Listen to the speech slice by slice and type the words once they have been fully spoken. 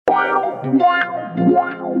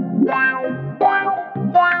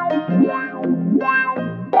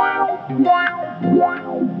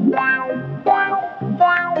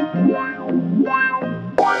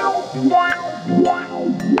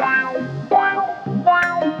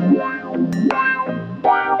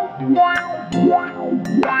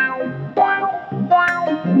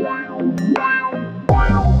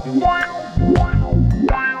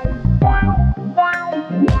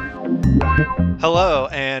Hello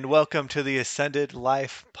and welcome to the Ascended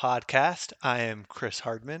Life podcast. I am Chris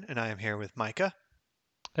Hardman and I am here with Micah.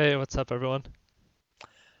 Hey, what's up, everyone?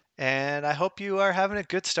 And I hope you are having a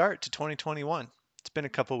good start to 2021. It's been a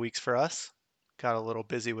couple weeks for us. Got a little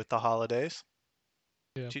busy with the holidays.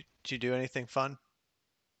 Yeah. Did you do anything fun?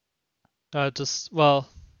 Well,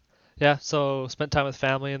 yeah, so spent time with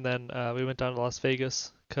family and then we went down to Las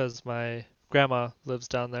Vegas because my grandma lives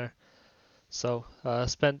down there. So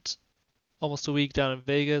spent almost a week down in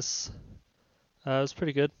Vegas. It was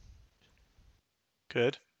pretty good.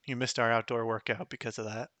 Good. You missed our outdoor workout because of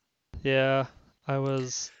that. Yeah, I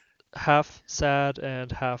was half sad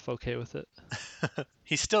and half okay with it.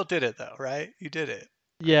 He still did it though, right? You did it.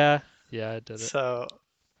 Yeah, yeah, I did it. So,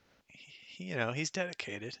 he's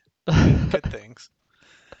dedicated. Good It things.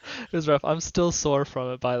 was rough. I'm still sore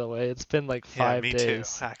from it, by the way. It's been like Yeah, five me too,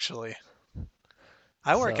 days. actually.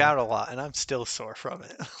 I work So, out a lot and I'm still sore from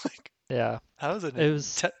it. Like, yeah, how was it it?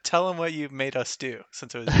 was. Tell them what you made us do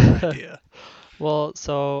since it was your idea. Well,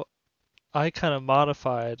 so I kind of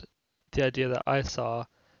modified the idea that I saw.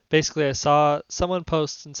 Basically, I saw someone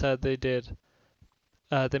post and said they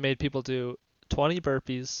made people do 20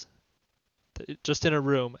 burpees just in a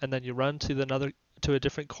room, and then you run to a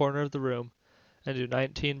different corner of the room and do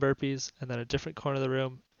 19 burpees, and then a different corner of the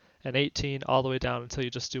room and 18 all the way down until you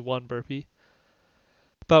just do one burpee.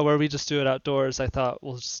 But where we just do it outdoors, I thought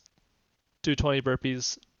we'll just do 20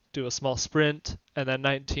 burpees, do a small sprint, and then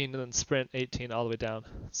 19, and then sprint 18 all the way down.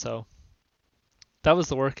 So that was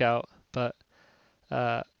the workout, but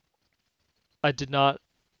uh, I did not.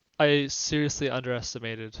 I seriously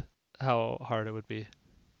underestimated how hard it would be.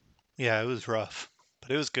 Yeah, it was rough,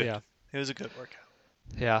 but it was good. Yeah. It was a good workout.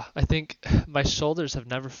 Yeah. I think my shoulders have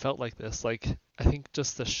never felt like this. Like, I think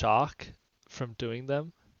just the shock from doing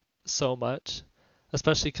them so much,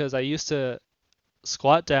 especially because I used to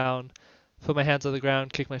squat down, put my hands on the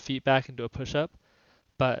ground, kick my feet back, and do a push up.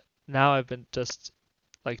 But now I've been just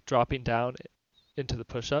like dropping down into the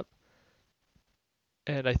push up.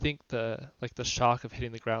 And I think the shock of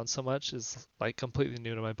hitting the ground so much is like completely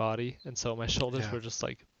new to my body, and so my shoulders Yeah. were just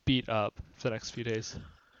like beat up for the next few days.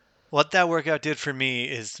 What that workout did for me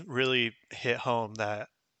is really hit home that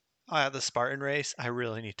at the Spartan race, I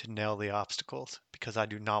really need to nail the obstacles because I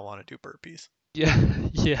do not want to do burpees. Yeah,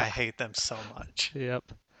 Like, yeah, I hate them so much. yep,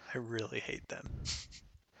 I really hate them.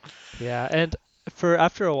 yeah. And for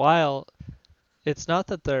after a while, it's not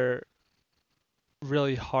that they're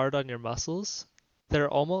really hard on your muscles. They're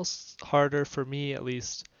almost harder for me, at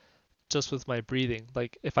least, just with my breathing.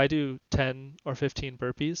 Like if I do 10 or 15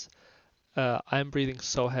 burpees, I'm breathing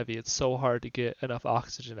so heavy. It's so hard to get enough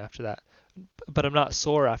oxygen after that. But I'm not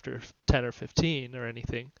sore after 10 or 15 or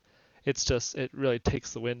anything. It's just it really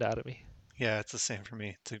takes the wind out of me. Yeah, it's the same for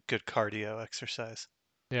me. It's a good cardio exercise.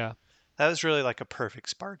 Yeah. That was really like a perfect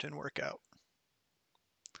Spartan workout.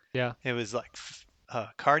 Yeah. It was like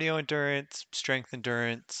cardio endurance, strength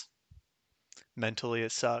endurance. Mentally,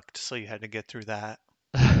 it sucked, so you had to get through that.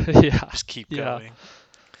 Yeah. Just keep Yeah. going.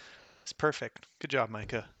 It's perfect. Good job,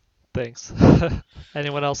 Micah. Thanks.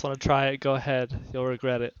 Anyone else want to try it? Go ahead. You'll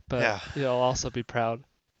regret it, but Yeah, you'll also be proud.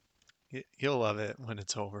 you'll love it when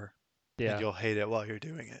it's over, and Yeah. you'll hate it while you're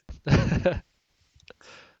doing it.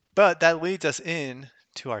 But that leads us in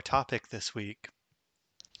to our topic this week.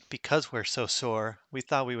 Because we're so sore, we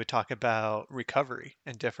thought we would talk about recovery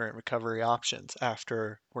and different recovery options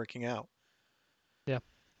after working out. Yeah.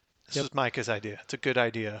 This Yep. was Micah's idea. It's a good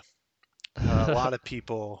idea. A lot of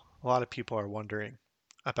people are wondering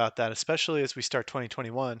about that, especially as we start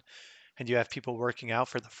 2021 and you have people working out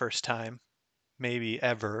for the first time, maybe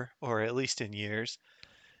ever, or at least in years,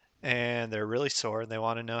 and they're really sore and they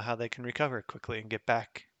want to know how they can recover quickly and get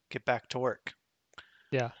back to work.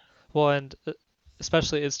 Yeah. Well, and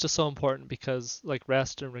especially it's just so important because like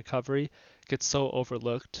rest and recovery gets so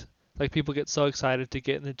overlooked. Like people get so excited to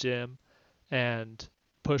get in the gym and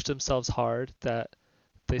push themselves hard that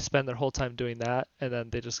they spend their whole time doing that and then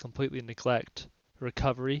they just completely neglect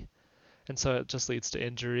recovery. And so it just leads to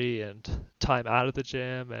injury and time out of the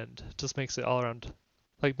gym and just makes it all around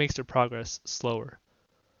like makes their progress slower.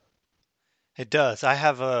 It does. I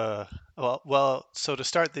have so to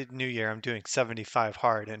start the new year, I'm doing 75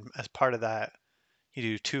 hard, and as part of that, You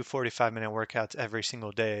do two 45-minute workouts every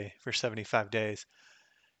single day for 75 days.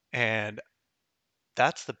 And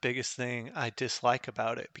that's the biggest thing I dislike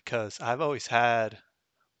about it because I've always had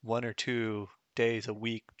 1 or 2 days a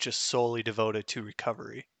week just solely devoted to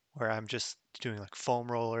recovery, where I'm just doing like foam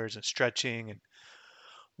rollers and stretching and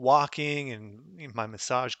walking and my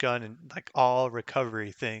massage gun and like all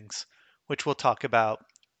recovery things, which we'll talk about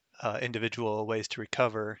individual ways to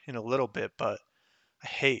recover in a little bit. But I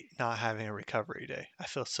hate not having a recovery day. I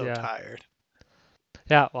feel so Yeah. tired.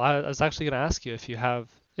 Yeah, well, I was actually going to ask you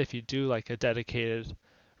if you do like a dedicated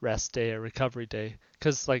rest day or recovery day,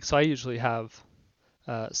 because like, so I usually have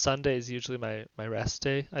Sunday is usually my rest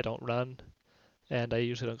day. I don't run, and I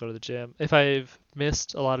usually don't go to the gym. If I've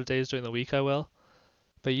missed a lot of days during the week, I will,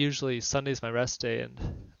 but usually Sunday's my rest day, and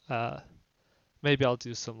maybe I'll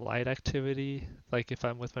do some light activity, like if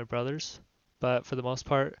I'm with my brothers. But for the most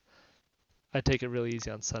part, I take it really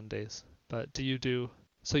easy on Sundays. But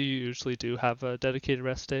so you usually do have a dedicated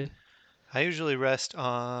rest day? I usually rest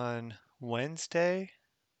on Wednesday,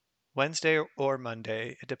 Wednesday or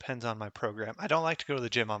Monday. It depends on my program. I don't like to go to the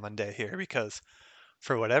gym on Monday here because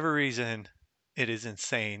for whatever reason, it is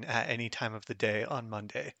insane at any time of the day on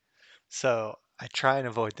Monday. So I try and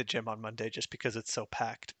avoid the gym on Monday just because it's so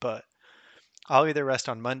packed. But I'll either rest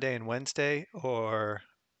on Monday and Wednesday, or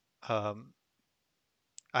um,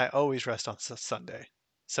 I always rest on Sunday.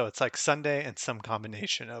 So it's like Sunday and some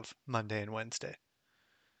combination of Monday and Wednesday.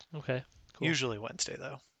 Okay, cool. Usually Wednesday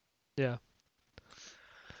though. Yeah.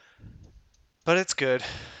 But it's good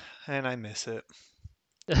and I miss it.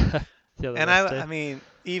 The other And rest I day. mean,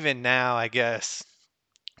 even now, I guess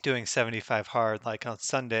doing 75 hard like on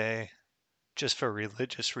Sunday, just for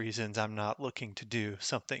religious reasons, I'm not looking to do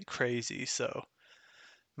something crazy. So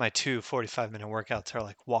my two 45-minute workouts are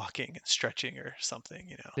like walking and stretching or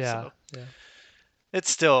something. Yeah, So yeah. it's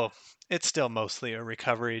still it's still mostly a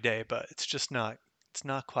recovery day, but it's not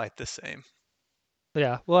quite the same.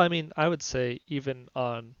 Yeah. Well, I mean, I would say even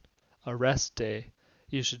on a rest day,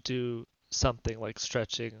 you should do something like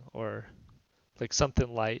stretching or like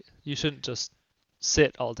something light. You shouldn't just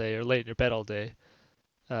sit all day or lay in your bed all day.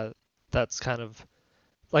 Uh, that's kind of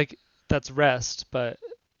like that's rest, but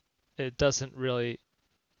it doesn't really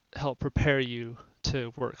help prepare you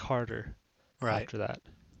to work harder Right. after that.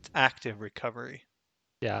 It's active recovery,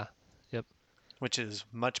 Yeah. Yep. which is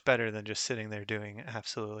much better than just sitting there doing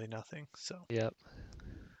absolutely nothing. Yep.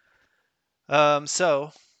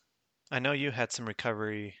 So I know you had some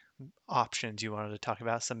recovery options you wanted to talk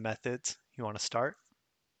about, some methods. You want to start?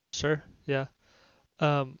 Sure. Yeah.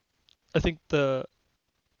 Um, I think the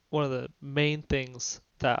one of the main things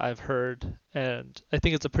that I've heard, and I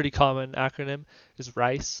think it's a pretty common acronym, is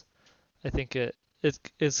RICE. I think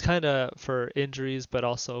it's kind of for injuries, but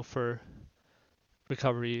also for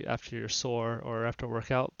recovery after you're sore or after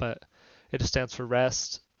workout. But it just stands for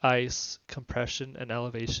rest, ice, compression, and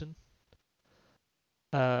elevation.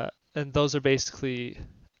 And those are basically,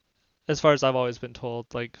 as far as I've always been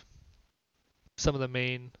told, like some of the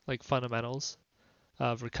main like fundamentals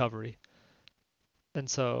of recovery. And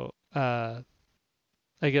so I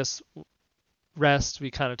guess rest we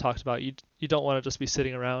kind of talked about. You don't want to just be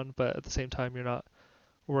sitting around, but at the same time you're not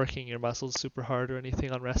working your muscles super hard or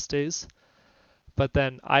anything on rest days. But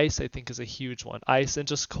then ice I think is a huge one. Ice and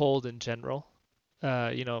just cold in general.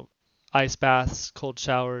 You know, ice baths, cold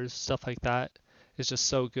showers, stuff like that is just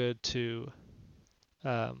so good to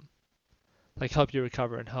um, like help you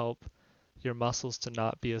recover and help your muscles to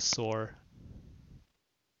not be as sore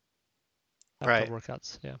after Right.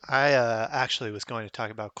 workouts. Yeah. I actually was going to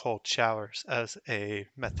talk about cold showers as a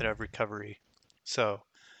method of recovery. So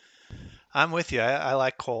I'm with you. I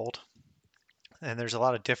like cold, and there's a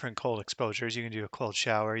lot of different cold exposures. You can do a cold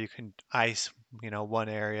shower. You can ice, one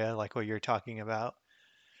area like what you're talking about.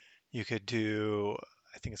 You could do,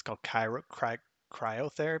 I think it's called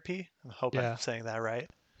cryotherapy. I hope I'm Yeah. saying that right.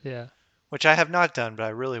 Yeah. Which I have not done, but I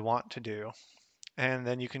really want to do. And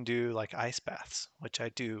then you can do like ice baths, which I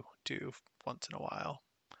do once in a while.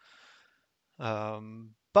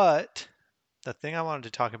 But the thing I wanted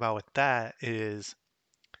to talk about with that is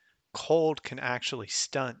cold can actually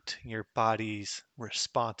stunt your body's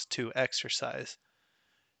response to exercise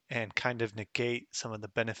and kind of negate some of the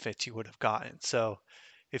benefits you would have gotten. So,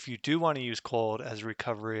 if you do want to use cold as a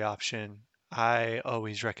recovery option, I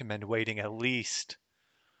always recommend waiting at least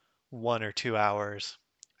 1 or 2 hours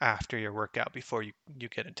after your workout before you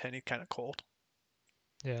get into any kind of cold.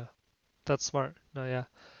 Yeah. That's smart. No, yeah.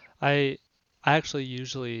 I I actually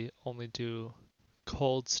usually only do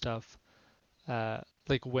cold stuff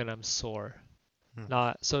like when I'm sore. Hmm.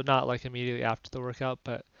 Not like immediately after the workout,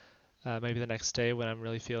 but maybe the next day when I'm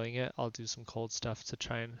really feeling it, I'll do some cold stuff to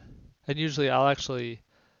try and usually I'll actually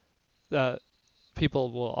uh,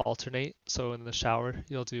 people will alternate. So in the shower,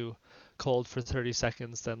 you'll do cold for 30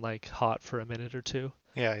 seconds, then like hot for a minute or two,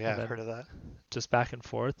 Yeah, yeah, and I've heard then of that. just back and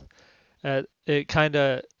forth. It kind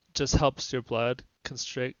of just helps your blood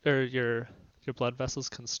constrict or your blood vessels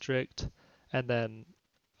constrict and then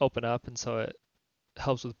open up, and so it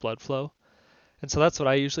helps with blood flow. And so that's what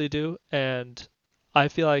I usually do, and I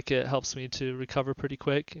feel like it helps me to recover pretty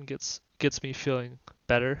quick and gets me feeling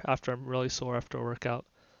better after I'm really sore after a workout.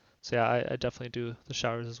 So yeah, I definitely do the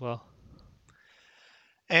showers as well.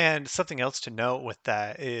 And something else to note with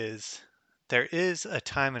that is there is a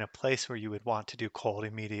time and a place where you would want to do cold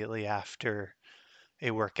immediately after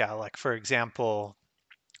a workout. Like for example,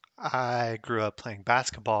 I grew up playing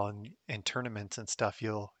basketball in tournaments and stuff.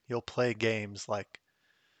 You'll play games like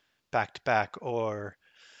back to back or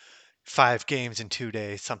 5 games in 2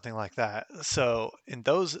 days, something like that. So in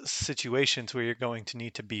those situations where you're going to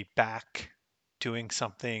need to be back doing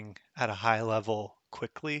something at a high level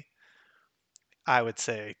quickly, I would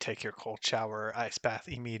say take your cold shower or ice bath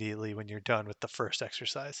immediately when you're done with the first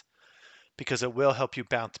exercise because it will help you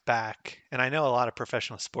bounce back. And I know a lot of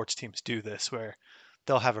professional sports teams do this where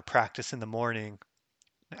they'll have a practice in the morning.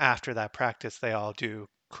 After that practice, they all do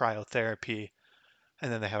cryotherapy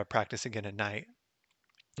and then they have a practice again at night.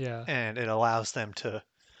 Yeah. And it allows them to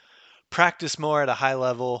practice more at a high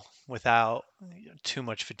level without too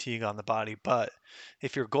much fatigue on the body. But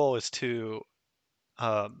if your goal is to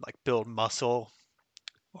like build muscle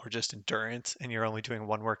or just endurance and you're only doing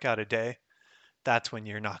one workout a day, that's when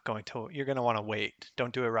you're going to want to wait.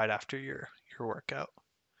 Don't do it right after your workout.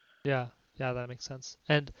 Yeah. Yeah, that makes sense.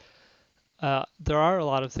 And there are a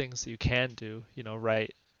lot of things that you can do,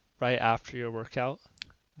 right after your workout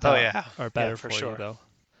Oh that yeah. are Yeah, better for for you sure. though.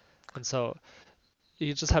 And so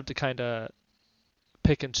you just have to kind of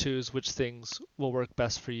pick and choose which things will work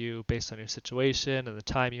best for you based on your situation and the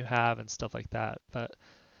time you have and stuff like that. But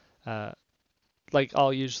uh, like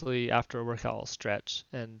I'll usually after a workout I'll stretch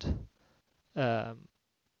and um,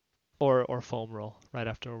 or foam roll right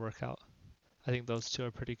after a workout. I think those two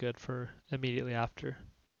are pretty good for immediately after.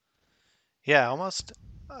 Yeah, almost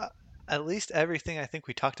uh, at least everything I think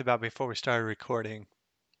we talked about before we started recording,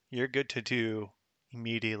 you're good to do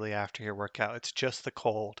immediately after your workout. It's just the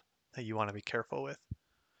cold that you want to be careful with.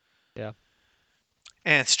 Yeah.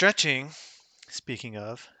 And stretching, speaking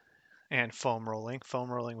of, and foam rolling.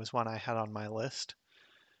 Foam rolling was one I had on my list.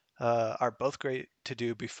 Are both great to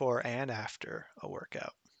do before and after a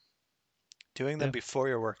workout. Doing them Yeah. before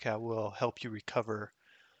your workout will help you recover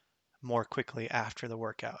more quickly after the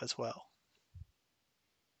workout as well.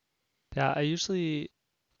 Yeah, I usually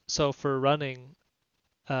so for running,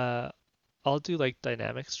 uh I'll do like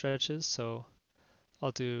dynamic stretches, so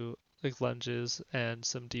I'll do like lunges and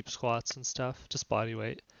some deep squats and stuff, just body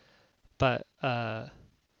weight. But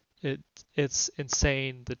it it's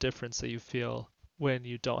insane the difference that you feel when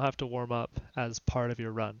you don't have to warm up as part of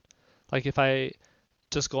your run. Like if I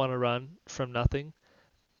just go on a run from nothing,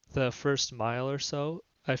 the first mile or so,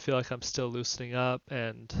 I feel like I'm still loosening up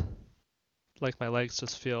and like my legs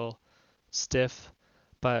just feel stiff.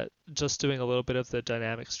 But just doing a little bit of the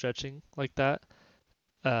dynamic stretching like that,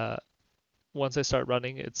 uh, once I start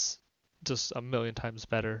running, it's just a million times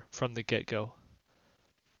better from the get go.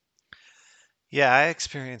 Yeah, I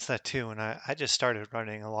experienced that too. And I just started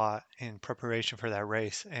running a lot in preparation for that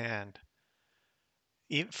race. And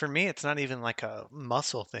for me, it's not even like a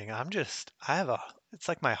muscle thing. It's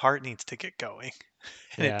like my heart needs to get going.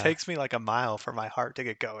 And it Yeah. takes me like a mile for my heart to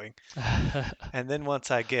get going. And then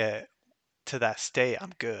once I get to that state,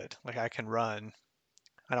 I'm good. Like I can run.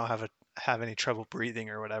 I don't have any trouble breathing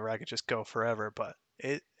or whatever. I could just go forever, but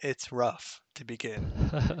it's rough to begin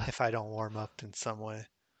if I don't warm up in some way.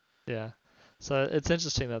 Yeah. So it's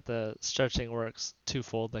interesting that the stretching works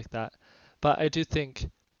twofold like that. But I do think,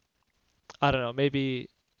 I don't know, maybe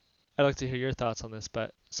I'd like to hear your thoughts on this,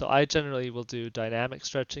 but so I generally will do dynamic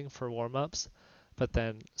stretching for warm-ups, but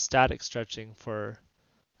then static stretching for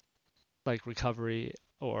like recovery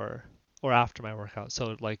or or after my workout.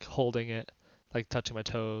 So like holding it, like touching my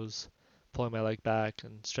toes, pulling my leg back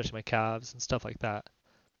and stretching my calves and stuff like that.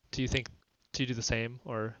 Do you think do you do the same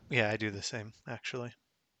or Yeah, I do the same actually.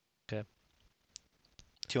 okay.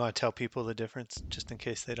 Do you want to tell people the difference just in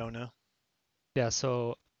case they don't know? Yeah,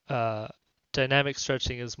 so uh dynamic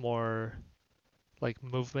stretching is more like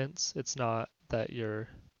movements. It's not that you're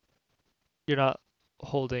not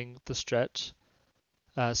holding the stretch.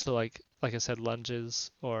 So like I said,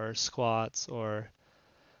 lunges or squats or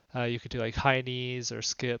you could do like high knees or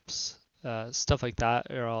skips, stuff like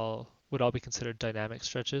that are all would all be considered dynamic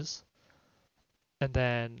stretches. And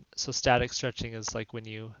then, so static stretching is like when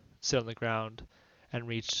you sit on the ground and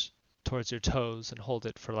reach towards your toes and hold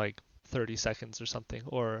it for like 30 seconds or something.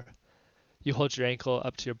 Or you hold your ankle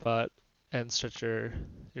up to your butt and stretch your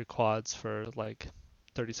quads for like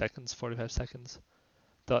 30 seconds, 45 seconds.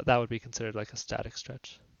 That would be considered like a static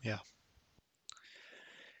stretch. Yeah.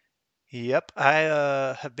 Yep. I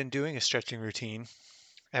have been doing a stretching routine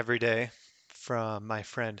every day from my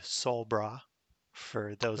friend Solbra.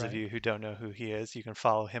 For those of Right. you who don't know who he is, you can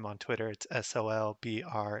follow him on Twitter. It's Solbrah.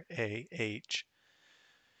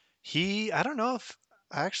 I don't know if,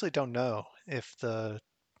 I actually don't know if the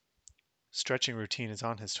stretching routine is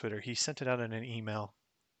on his Twitter. He sent it out in an email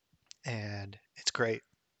and it's great.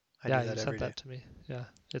 I Yeah, do you that every sent day. that to me. Yeah,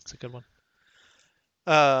 it's a good one.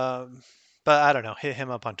 Um, but I don't know. Hit him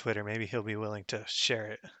up on Twitter. Maybe he'll be willing to share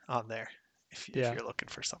it on there if Yeah, you're looking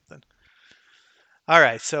for something. All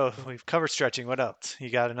right, so cool. we've covered stretching. What else? You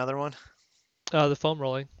got another one? The foam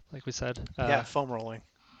rolling, like we said. Yeah, foam rolling.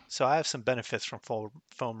 So I have some benefits from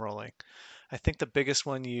foam rolling. I think the biggest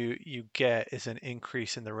one you get is an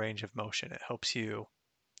increase in the range of motion. It helps you.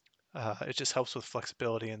 It just helps with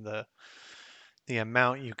flexibility and the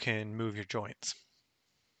amount you can move your joints,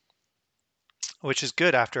 which is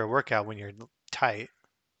good after a workout when you're tight.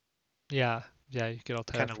 Yeah, yeah, you get all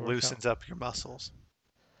tired Kind of after workout. loosens up your muscles.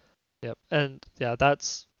 Yep, and yeah,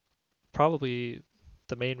 that's probably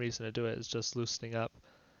the main reason to do it is just loosening up.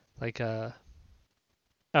 Like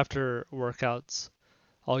after workouts,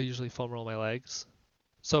 I'll usually foam roll my legs.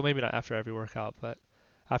 So maybe not after every workout, but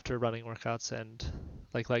after running workouts and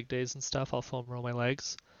like leg days and stuff, I'll foam roll my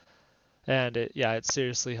legs. And it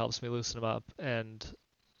seriously helps me loosen them up. And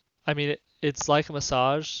I mean, it's like a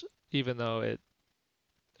massage, even though it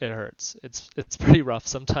hurts. It's pretty rough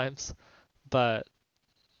sometimes, but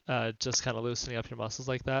just kind of loosening up your muscles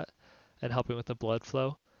like that and helping with the blood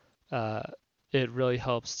flow, uh, it really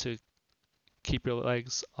helps to keep your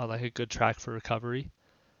legs on like a good track for recovery.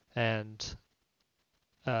 And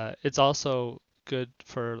it's also good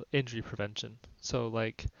for injury prevention. So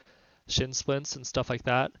like shin splints and stuff like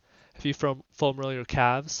that. If you foam roll your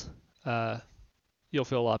calves, uh, you'll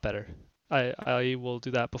feel a lot better. I will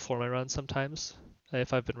do that before my run sometimes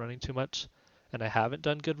if I've been running too much and I haven't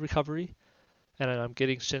done good recovery and I'm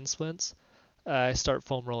getting shin splints. I start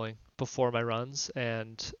foam rolling before my runs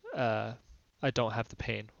and I don't have the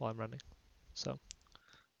pain while I'm running. So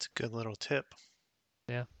It's a good little tip.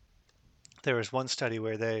 yeah, There was one study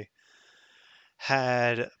where they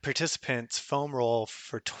had participants foam roll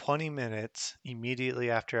for 20 minutes immediately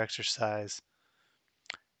after exercise,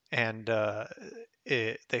 and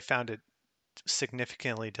they found it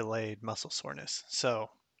significantly delayed muscle soreness. So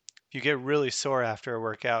if you get really sore after a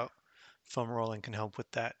workout, foam rolling can help with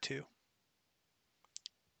that too.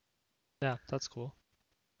 yeah, that's cool.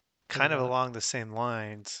 I Kind didn't of know that. along the same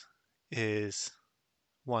lines is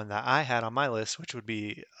one that I had on my list, which would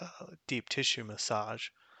be deep tissue massage,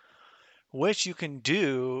 which you can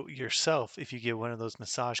do yourself if you get one of those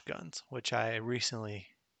massage guns, which I recently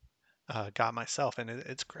got myself, and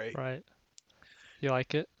it's great. Right. You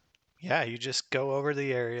like it? Yeah, you just go over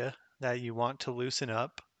the area that you want to loosen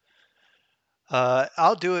up.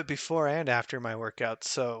 I'll do it before and after my workouts.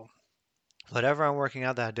 So whatever I'm working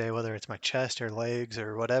out that day, whether it's my chest or legs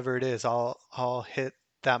or whatever it is, I'll hit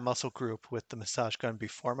that muscle group with the massage gun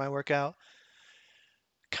before my workout,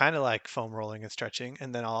 kind of like foam rolling and stretching,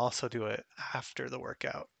 and then I'll also do it after the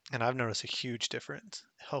workout. And I've noticed a huge difference.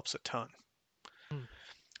 It helps a ton. Hmm.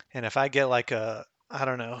 And if I get like I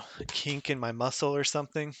don't know, a kink in my muscle or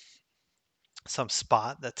something, some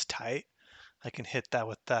spot that's tight, I can hit that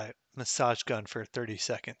with that massage gun for 30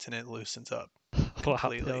 seconds and it loosens up Wow,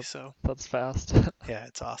 completely. yeah, So, that's fast. yeah,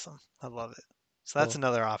 it's awesome. I love it. So that's Cool.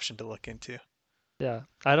 another option to look into. Yeah,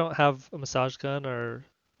 I don't have a massage gun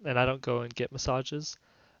and I don't go and get massages.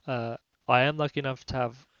 Uh, I am lucky enough to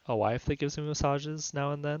have a wife that gives me massages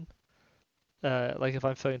now and then. Like if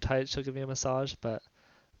I'm feeling tight, she'll give me a massage. But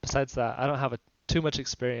besides that, I don't have too much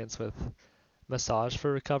experience with massage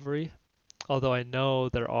for recovery. Although I know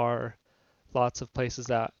there are lots of places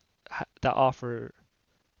that offer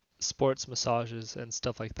sports massages and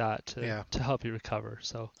stuff like that Yeah. to help you recover.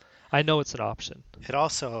 So I know it's an option. It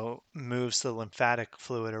also moves the lymphatic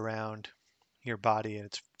fluid around your body and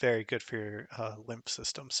it's very good for your lymph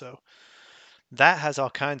system. So that has all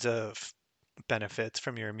kinds of benefits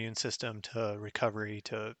from your immune system to recovery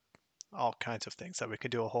to all kinds of things that we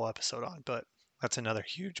could do a whole episode on. But that's another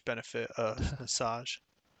huge benefit of massage.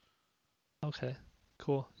 Okay,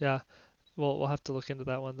 cool. Yeah, we'll have to look into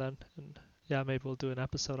that one then, and yeah, maybe we'll do an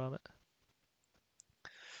episode on it.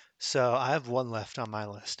 So I have one left on my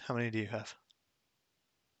list. How many do you have?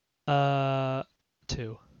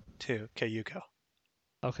 Two. Two. Okay, you go.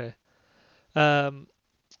 Okay. Um,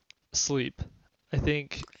 Sleep. I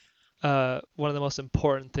think one of the most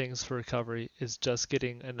important things for recovery is just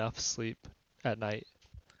getting enough sleep at night.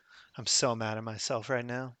 I'm so mad at myself right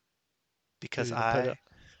now Because because you didn't put it.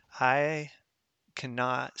 I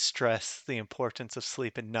cannot stress the importance of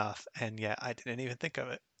sleep enough, and yet I didn't even think of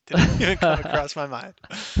it. Didn't even come across my mind.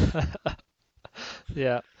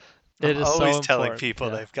 Yeah, I'm it is so always telling important. people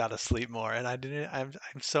Yeah. they've got to sleep more, and I didn't. I'm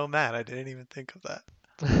so mad. I didn't even think of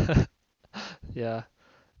that. Yeah.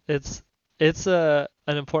 It's it's a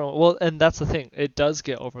an important well, and that's the thing. It does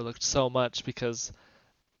get overlooked so much because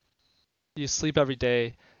you sleep every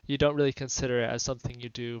day. You don't really consider it as something you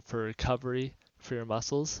do for recovery for your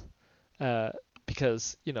muscles, uh,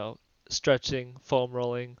 because stretching, foam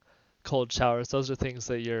rolling, cold showers. Those are things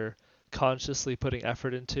that you're consciously putting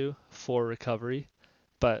effort into for recovery,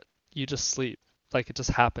 but you just sleep. Like it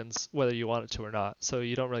just happens whether you want it to or not. So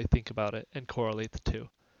you don't really think about it and correlate the two.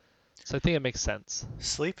 So I think it makes sense.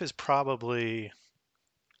 Sleep is probably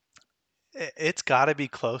it's got to be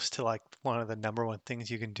close to like one of the number one things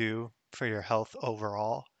you can do for your health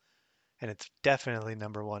overall, and it's definitely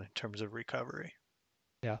number one in terms of recovery.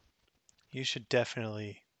 Yeah. You should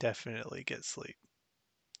definitely get sleep.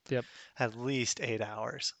 Yep. At least 8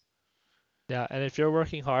 hours. Yeah, and if you're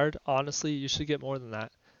working hard, honestly, you should get more than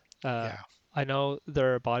that. Uh, Yeah. I know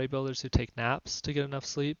there are bodybuilders who take naps to get enough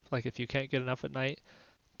sleep. Like if you can't get enough at night,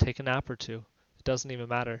 take a nap or two. It doesn't even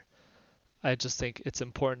matter. I just think it's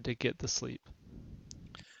important to get the sleep.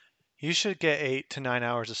 You should get 8 to 9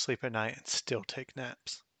 hours of sleep at night and still take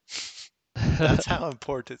naps. That's how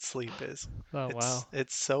important sleep is. Oh It's wow.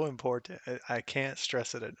 it's so important. I can't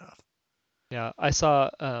stress it enough. Yeah, I saw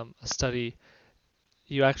a study.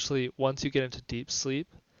 You actually, once you get into deep sleep,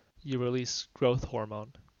 you release growth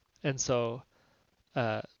hormone. And so,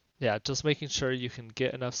 uh, yeah, just making sure you can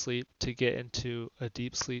get enough sleep to get into a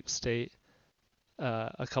deep sleep state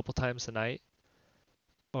a couple times a night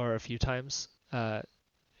or a few times,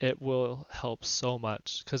 it will help so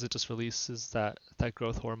much because it just releases that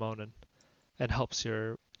growth hormone and helps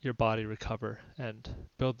your body recover and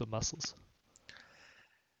build the muscles.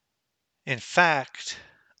 In fact,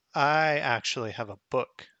 I actually have a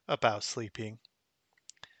book about sleeping.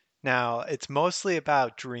 Now, it's mostly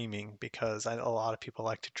about dreaming because a lot of people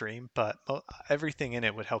like to dream, but everything in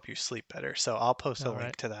it would help you sleep better. So I'll post a All link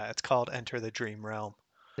right. to that. It's called Enter the Dream Realm.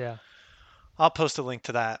 Yeah. I'll post a link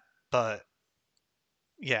to that, but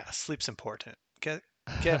yeah, sleep's important. Get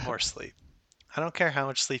more sleep. I don't care how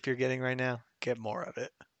much sleep you're getting right now, get more of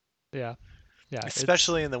it. Yeah. Yeah. It's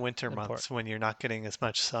Especially in the winter important. months when you're not getting as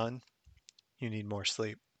much sun, you need more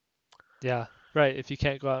sleep. Yeah. Right. If you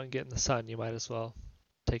can't go out and get in the sun, you might as well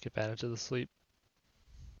take advantage of the sleep.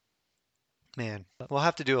 Man, But we'll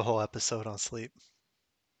have to do a whole episode on sleep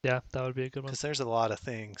yeah, that would be a good one. because there's a lot of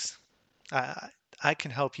things. I I can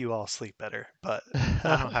help you all sleep better, but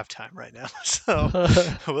I don't have time right now. So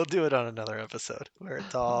we'll do it on another episode where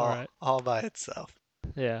it's All all right. all by itself.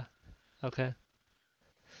 Yeah. Okay.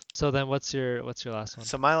 So then what's your last one?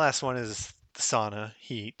 So my last one is the sauna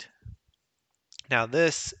heat. Now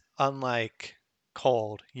this, unlike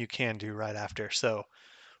cold, you can do right after. So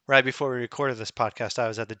right before we recorded this podcast, I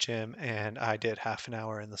was at the gym and I did half an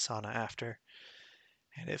hour in the sauna after,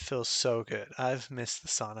 and it feels so good. I've missed the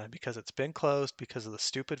sauna because it's been closed because of the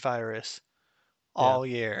stupid virus Yeah. all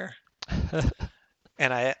year.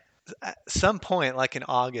 And at some point, like in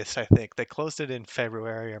August, I think, they closed it in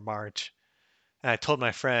February or March. And I told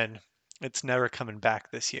my friend, it's never coming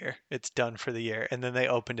back this year. It's done for the year. And then they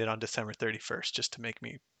opened it on December 31st just to make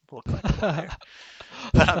me look like a liar.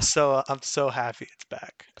 But I'm so happy it's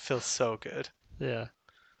back. It feels so good. Yeah.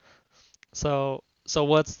 So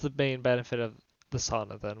what's the main benefit of the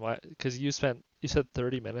sauna then? Why? Because you said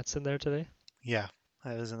 30 minutes in there today. Yeah,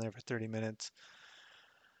 I was in there for 30 minutes.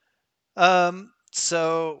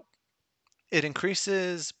 So it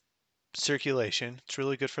increases circulation. It's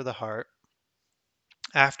really good for the heart.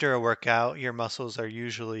 After a workout, your muscles are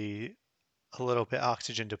usually a little bit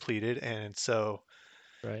oxygen depleted, and so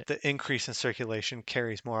Right. the increase in circulation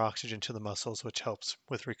carries more oxygen to the muscles, which helps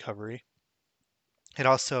with recovery. It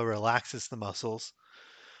also relaxes the muscles,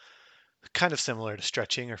 kind of similar to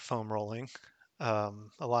stretching or foam rolling. A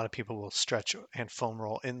lot of people will stretch and foam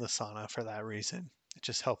roll in the sauna for that reason. It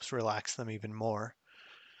just helps relax them even more.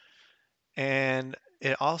 And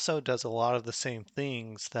it also does a lot of the same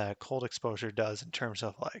things that cold exposure does in terms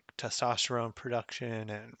of like testosterone production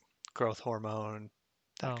and growth hormone,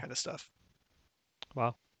 that Oh, kind of stuff.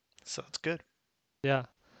 wow. So it's good. Yeah.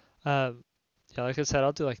 Um, yeah, like I said,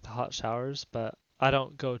 I'll do like the hot showers, but I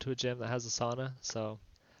don't go to a gym that has a sauna, so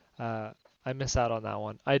I miss out on that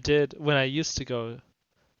one. I did when I used to go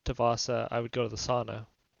to Vasa, I would go to the sauna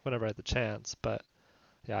whenever I had the chance, but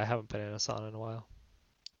yeah, I haven't been in a sauna in a while.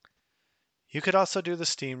 You could also do the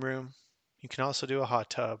steam room. You can also do a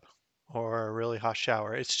hot tub or a really hot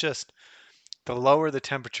shower. It's just the lower the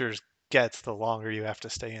temperatures gets, the longer you have to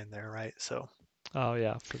stay in there, right? So, Oh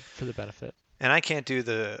yeah, for the benefit. and I can't do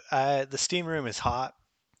the steam room is hot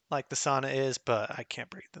like the sauna is, but I can't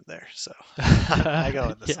breathe in there. So I go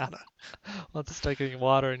in the Yeah, sauna. I'll have to start getting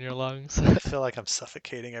water in your lungs. I feel like I'm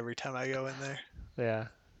suffocating every time I go in there. Yeah,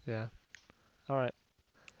 yeah. All right.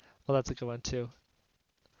 Well, that's a good one too.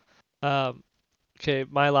 Um, okay,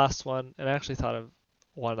 my last one, and I actually thought of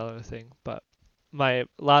one other thing, but my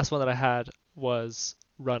last one that I had was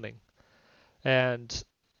running. And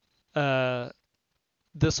uh,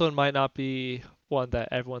 this one might not be one that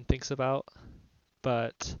everyone thinks about,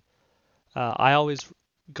 but I always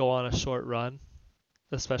go on a short run,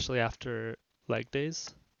 especially after leg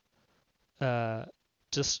days. Uh,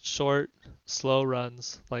 just short, slow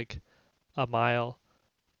runs, like a mile,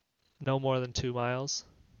 no more than 2 miles,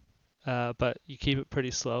 but you keep it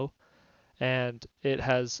pretty slow. And it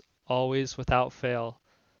has always, without fail,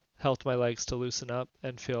 helped my legs to loosen up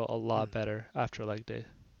and feel a lot Hmm. better after leg day.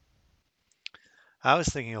 I was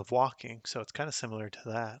thinking of walking, so it's kind of similar to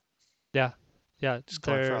that. Yeah, yeah, Just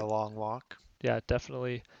going for they're a long walk. yeah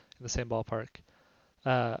definitely in the same ballpark.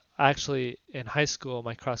 Actually, in high school,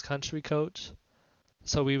 my cross country coach,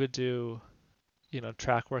 so we would do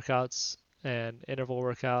track workouts and interval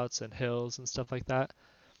workouts and hills and stuff like that.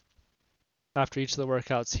 After each of the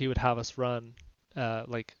workouts, he would have us run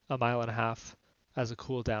like a mile and a half as a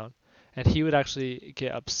cool down. And he would actually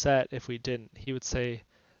get upset if we didn't. He would say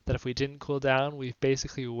that if we didn't cool down, we've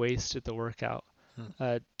basically wasted the workout. Hmm.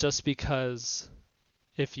 Just because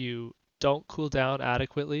if you don't cool down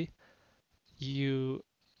adequately, you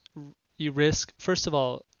you risk first of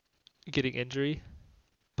all getting injury,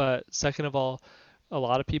 but second of all, a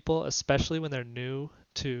lot of people, especially when they're new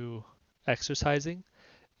to exercising,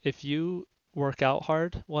 if you work out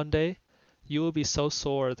hard one day, you will be so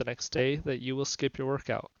sore the next day that you will skip your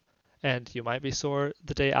workout. And you might be sore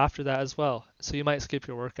the day after that as well. So you might skip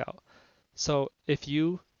your workout. So if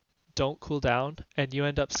you don't cool down and you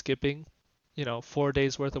end up skipping, 4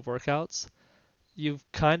 days worth of workouts, you've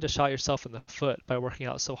kind of shot yourself in the foot by working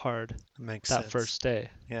out so hard Makes that sense. first day.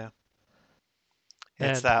 Yeah.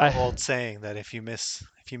 It's And that I, old saying that if you miss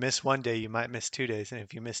one day, you might miss 2 days, and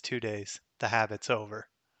if you miss 2 days, the habit's over.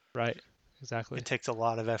 right, It exactly. takes a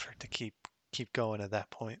lot of effort to keep going at that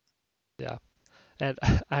point. Yeah. And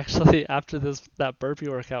actually, after that burpee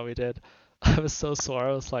workout we did, I was so sore.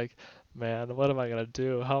 I was like, man, what am I gonna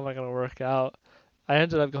do? How am I gonna work out? I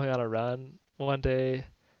ended up going on a run one day,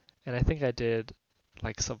 and I think I did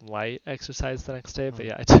like some light exercise the next day. But Hmm.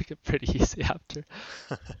 yeah, I took it pretty easy after.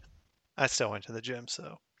 I still went to the gym,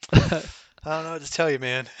 so I don't know what to tell you,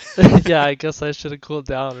 man. Yeah, I guess I should have cooled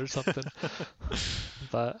down or something.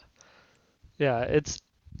 But yeah, it's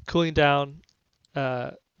cooling down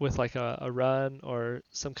with like a run or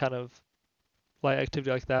some kind of light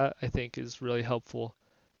activity like that. I think is really helpful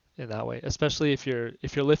in that way, especially if you're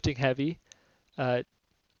lifting heavy, uh,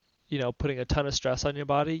 putting a ton of stress on your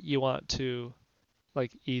body. You want to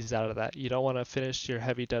like ease out of that. You don't want to finish your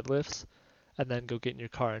heavy deadlifts and then go get in your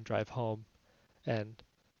car and drive home and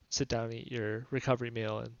sit down and eat your recovery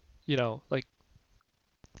meal and like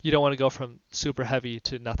you don't want to go from super heavy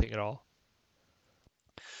to nothing at all.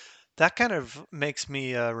 That kind of makes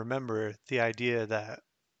me remember the idea that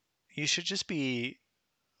you should just be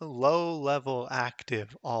low level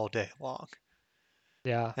active all day long.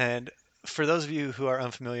 Yeah, And for those of you who are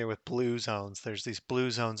unfamiliar with blue zones, there's these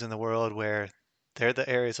blue zones in the world where they're the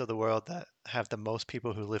areas of the world that have the most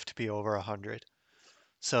people who live to be over 100.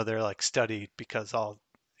 So they're like studied because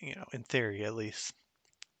in theory at least,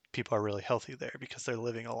 people are really healthy there because they're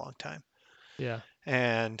living a long time. yeah,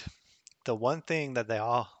 And the one thing that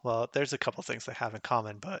well, there's a couple things they have in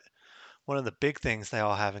common, but one of the big things they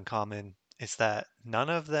all have in common is that none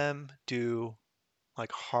of them do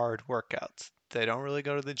like hard workouts. They don't really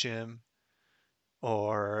go to the gym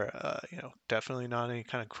or, definitely not any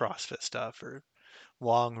kind of CrossFit stuff or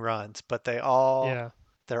long runs, but yeah,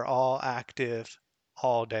 they're all active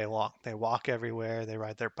all day long. They walk everywhere, they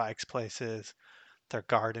ride their bikes places, they're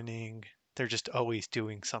gardening, they're just always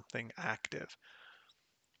doing something active.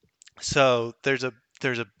 So there's a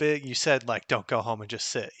big you said like don't go home and just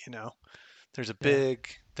sit. yeah,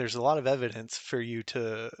 There's a lot of evidence for you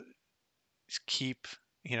to keep,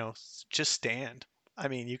 just stand. I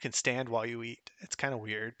mean, you can stand while you eat. It's kind of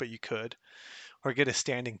weird, but you could. Or get a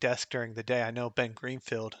standing desk during the day. I know Ben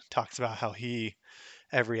Greenfield talks about how he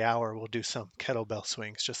every hour we'll do some kettlebell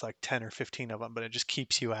swings, just like 10 or 15 of them, but it just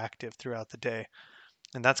keeps you active throughout the day.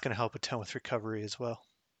 And that's going to help a ton with recovery as well.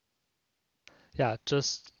 Yeah,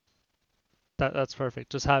 just that's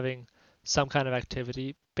perfect. Just having some kind of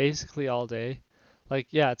activity basically all day. Like,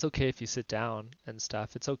 yeah, it's okay if you sit down and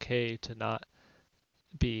stuff. It's okay to not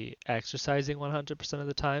be exercising 100% of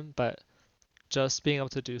the time, but just being able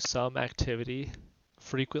to do some activity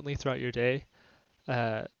frequently throughout your day,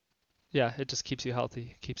 uh, yeah, it just keeps you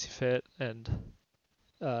healthy, keeps you fit, and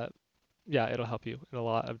uh, yeah, it'll help you in a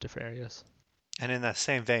lot of different areas. And in that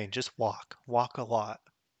same vein, just walk. Walk a lot.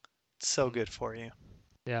 It's so Mhm. good for you.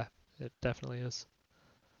 Yeah, it definitely is.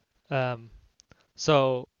 Um,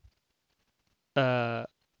 so, uh,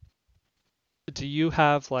 do you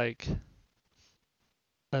have like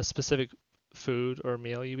a specific food or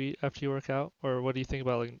meal you eat after you work out, or what do you think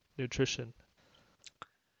about like nutrition?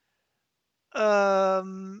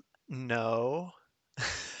 No.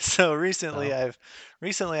 So No.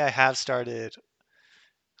 recently I have started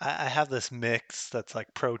I have this mix that's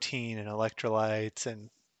like protein and electrolytes and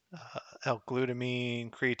L-glutamine,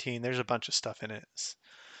 creatine. There's a bunch of stuff in it.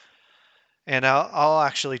 And I'll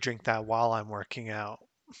actually drink that while I'm working out.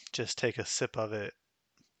 Just take a sip of it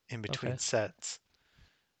in between Okay. sets.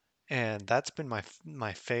 And that's been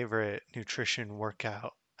my favorite nutrition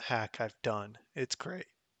workout hack I've done. It's great.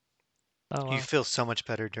 Oh You wow. feel so much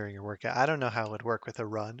better during your workout. I don't know how it would work with a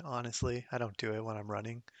run, honestly. I don't do it when I'm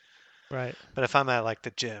running. Right. But if I'm at like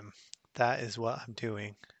the gym, that is what I'm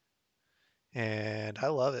doing. And I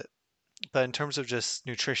love it. But in terms of just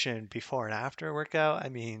nutrition before and after a workout, I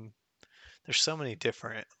mean, there's so many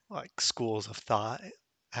different like schools of thought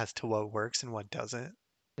as to what works and what doesn't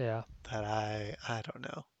Yeah. that I don't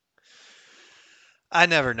know. I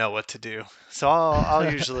never know what to do. So I'll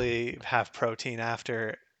usually have protein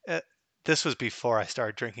after. uh, This was before I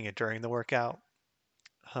started drinking it during the workout.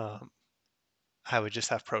 Um, I would just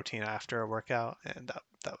have protein after a workout, and that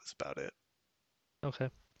was about it. Okay.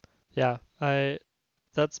 Yeah. I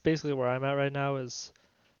That's basically where I'm at right now is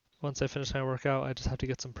once I finish my workout, I just have to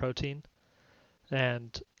get some protein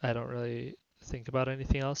and I don't really think about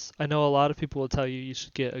anything else. I know a lot of people will tell you you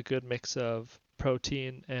should get a good mix of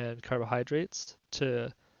protein and carbohydrates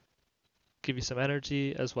to give you some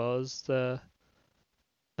energy as well as uh,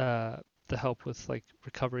 the help with like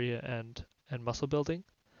recovery and muscle building.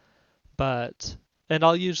 But and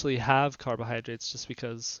I'll usually have carbohydrates just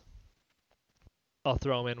because I'll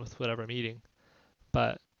throw them in with whatever I'm eating.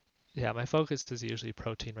 But yeah, my focus is usually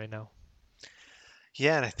protein right now.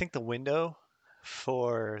 Yeah, and I think the window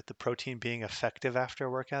for the protein being effective after a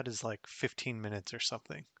workout is like 15 minutes or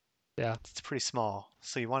something. Yeah, It's pretty small,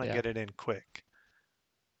 so you want to yeah. get it in quick.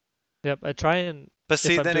 Yep, I try and But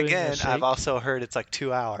if see, I'm then doing a again, I've shake. also heard it's like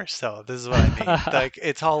 2 hours, so this is what I mean. Like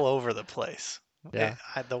it's all over the place. Yeah,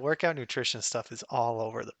 The workout nutrition stuff is all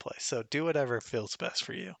over the place. So do whatever feels best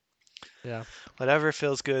for you. yeah. Whatever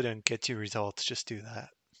feels good and gets you results, just do that.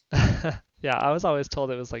 Yeah, I was always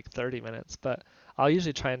told it was like 30 minutes, but I'll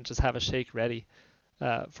usually try and just have a shake ready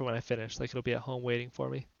for when I finish. Like it'll be at home waiting for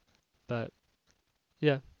me. But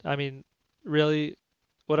yeah, I mean, really,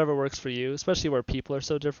 whatever works for you, especially where people are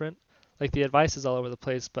so different. Like the advice is all over the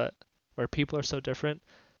place, but where people are so different,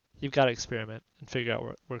 you've got to experiment and figure out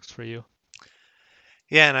what works for you.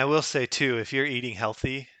 Yeah, and I will say too, if you're eating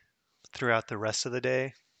healthy throughout the rest of the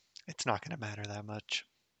day, it's not going to matter that much.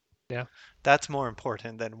 Yeah. That's more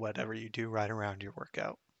important than whatever you do right around your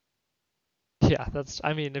workout. Yeah,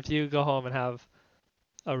 I mean, if you go home and have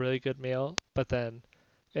a really good meal, but then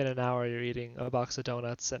in an hour you're eating a box of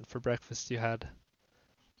donuts and for breakfast you had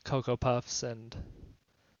Cocoa Puffs and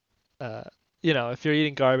uh, if you're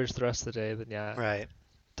eating garbage the rest of the day, then yeah, it Right.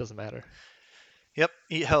 doesn't matter. Yep,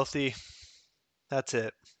 eat healthy. That's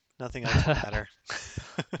it. Nothing else will matter.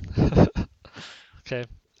 Okay.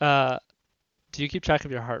 Uh, do you keep track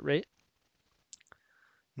of your heart rate?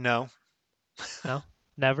 No, No?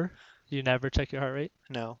 Never? You never check your heart rate?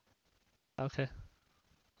 no. Okay.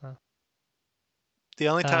 Uh, The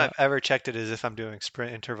only time uh, I've ever checked it is if I'm doing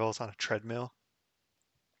sprint intervals on a treadmill.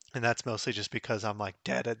 And that's mostly just because I'm like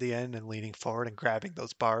dead at the end and leaning forward and grabbing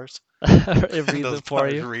those bars. it And reads those it for bars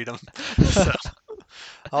you. read them. So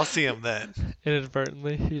I'll see them then.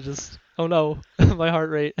 Inadvertently, you just, oh no, my heart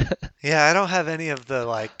rate. Yeah, I don't have any of the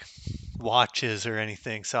like watches or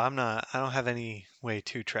anything. So I don't have any way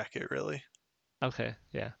to track it really. Okay,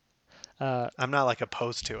 yeah. Uh, I'm not like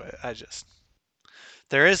opposed to it.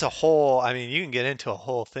 There is a whole, I mean, you can get into a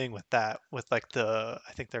whole thing with that, with like I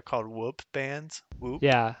think they're called Whoop bands, Whoop,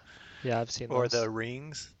 yeah, yeah, I've seen or those. the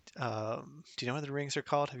rings. Do you know what the rings are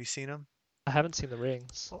called? Have you seen them? I haven't seen the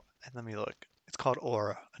rings. And let me look. It's called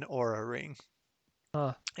Aura, an Aura ring.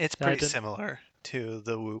 Huh. It's Yeah, I pretty didn't. similar to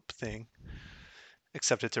the Whoop thing,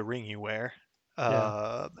 except it's a ring you wear. Yeah.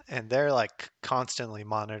 And they're like constantly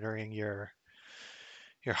monitoring your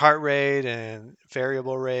heart rate and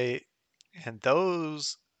variable rate. And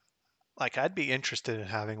those, like, I'd be interested in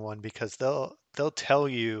having one because they'll tell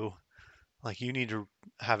you like you need to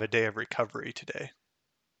have a day of recovery today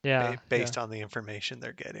Yeah. Yeah. based on the information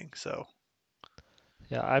they're getting. So,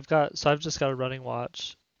 Yeah. I've just got a running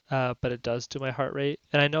watch, but it does do my heart rate,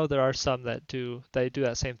 and I know there are some that do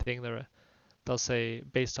that same thing. They'll say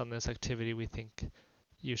based on this activity, we think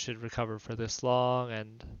you should recover for this long,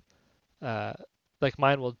 and uh, like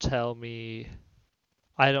mine will tell me.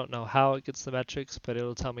 I don't know how it gets the metrics, but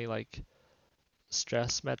it'll tell me like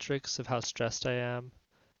stress metrics of how stressed I am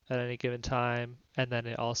at any given time, and then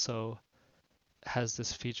it also has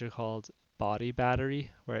this feature called body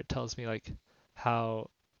battery where it tells me like how,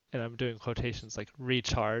 and I'm doing quotations, like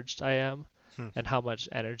recharged I am hmm, and how much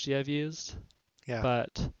energy I've used. yeah,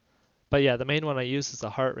 But but yeah, the main one I use is the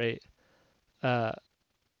heart rate. Uh,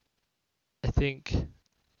 I think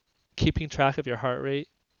keeping track of your heart rate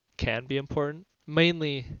can be important,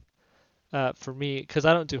 mainly for me because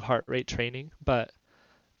I don't do heart rate training, but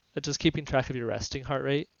just keeping track of your resting heart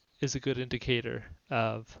rate is a good indicator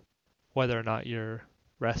of whether or not you're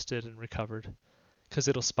rested and recovered because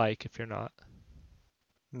it'll spike if you're not.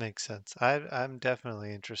 makes sense. I'm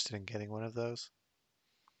definitely interested in getting one of those,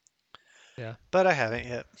 Yeah. but I haven't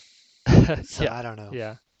yet. So Yeah. I don't know.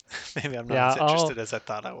 Yeah. Maybe I'm not Yeah. as I'll interested as I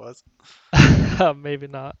thought I was. maybe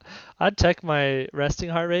not. I check my resting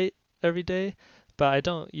heart rate every day, but I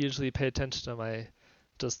don't usually pay attention to my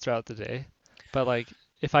just throughout the day. But like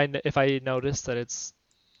if I notice that it's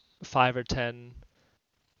 5 or 10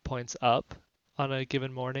 points up on a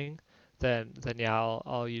given morning, then yeah,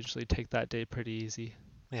 I'll usually take that day pretty easy.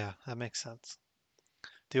 Yeah, that makes sense.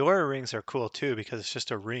 The Aura rings are cool too because it's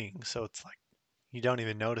just a ring, so it's like you don't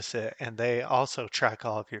even notice it, and they also track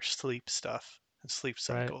all of your sleep stuff and sleep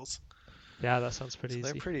Right. cycles. Yeah, that sounds pretty So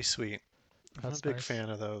they're easy. pretty sweet. I'm a That's big nice. fan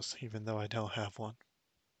of those, even though I don't have one.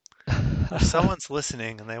 If someone's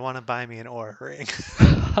listening and they want to buy me an Aura ring,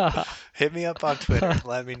 hit me up on Twitter.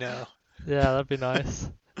 Let me know. Yeah, that'd be nice.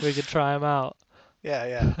 We could try them out. Yeah,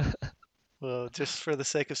 yeah. Well, just for the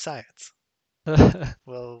sake of science,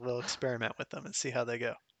 we'll experiment with them and see how they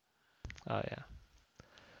go. Oh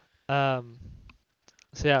yeah. Um,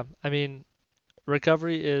 so yeah, I mean,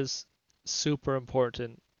 recovery is super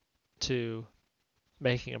important to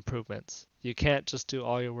making improvements. You can't just do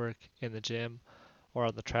all your work in the gym or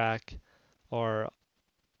on the track or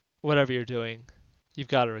whatever you're doing. You've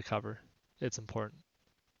got to recover. It's important.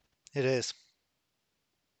 It is.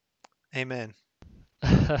 Amen.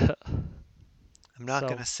 I'm not So,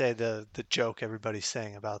 gonna say the joke everybody's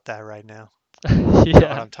saying about that right now. You know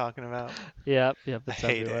what yeah, I'm talking about? yep, yep, I it's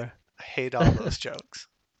hate it. everywhere. I hate all those jokes.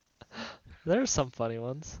 There are some funny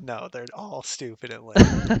ones. No, they're all stupid and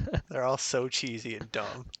lame. They're all so cheesy and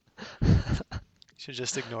dumb. You should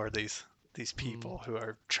just ignore these Hmm, people who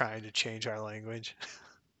are trying to change our language.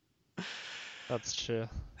 that's true.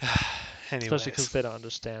 Especially Anyways, because they don't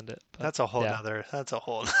understand it. But yeah, that's a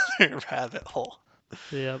whole nother rabbit hole.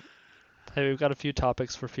 yep. Hey, we've got a few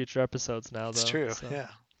topics for future episodes now, It's though. true. So, Yeah.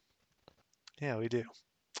 Yeah, we do.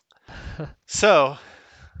 So,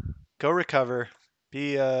 go recover.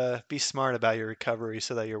 Be smart about your recovery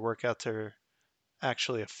so that your workouts are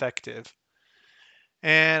actually effective.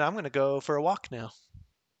 And I'm going to go for a walk now.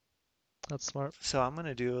 that's smart. So, I'm going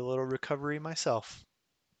to do a little recovery myself.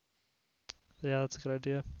 Yeah, that's a good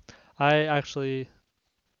idea. I actually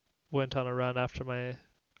went on a run after my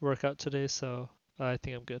workout today, so I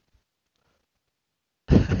think I'm good.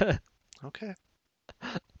 Okay.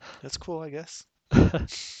 That's cool, I guess.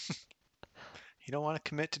 You don't want to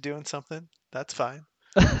commit to doing something? That's fine.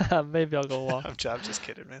 Maybe I'll go walk. I'm just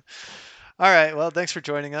kidding, man. All right. Well, thanks for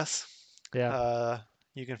joining us. Yeah. Uh,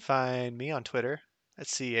 you can find me on Twitter at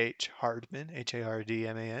CH Hardman,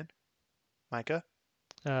 Hardman. Micah.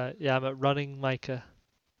 Yeah, I'm at running Micah.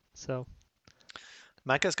 So,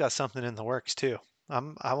 Micah's got something in the works too.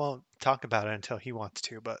 I won't talk about it until he wants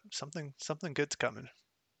to, but something good's coming.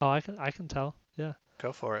 oh, I can tell. Yeah.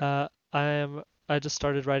 Go for it. I just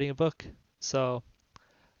started writing a book. So,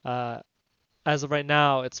 uh, as of right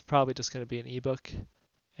now, it's probably just going to be an ebook,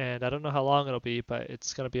 and I don't know how long it'll be, but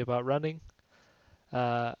it's going to be about running.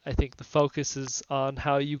 I think the focus is on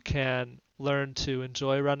how you can learn to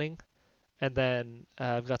enjoy running, and then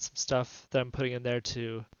I've got some stuff that I'm putting in there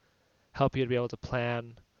to help you to be able to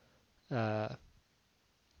plan uh,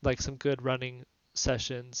 like some good running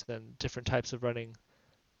sessions and different types of running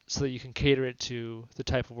so that you can cater it to the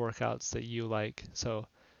type of workouts that you like. So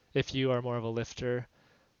if you are more of a lifter,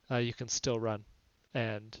 you can still run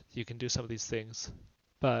and you can do some of these things.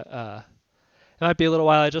 But it might be a little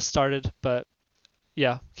while. I just started, but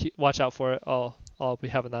yeah, watch out for it. I'll be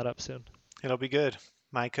having that up soon. It'll be good.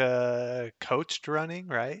 Micah coached running,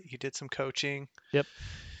 right? He did some coaching. Yep.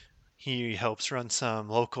 He helps run some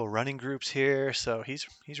local running groups here, so he's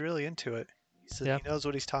really into it. Yeah. He knows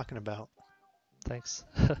what he's talking about. Thanks.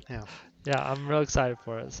 Yeah, Yeah, I'm real excited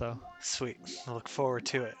for it. So sweet. I look forward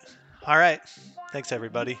to it. All right. Thanks,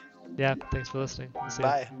 everybody. yeah, thanks for listening. See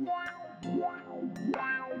ya. Bye.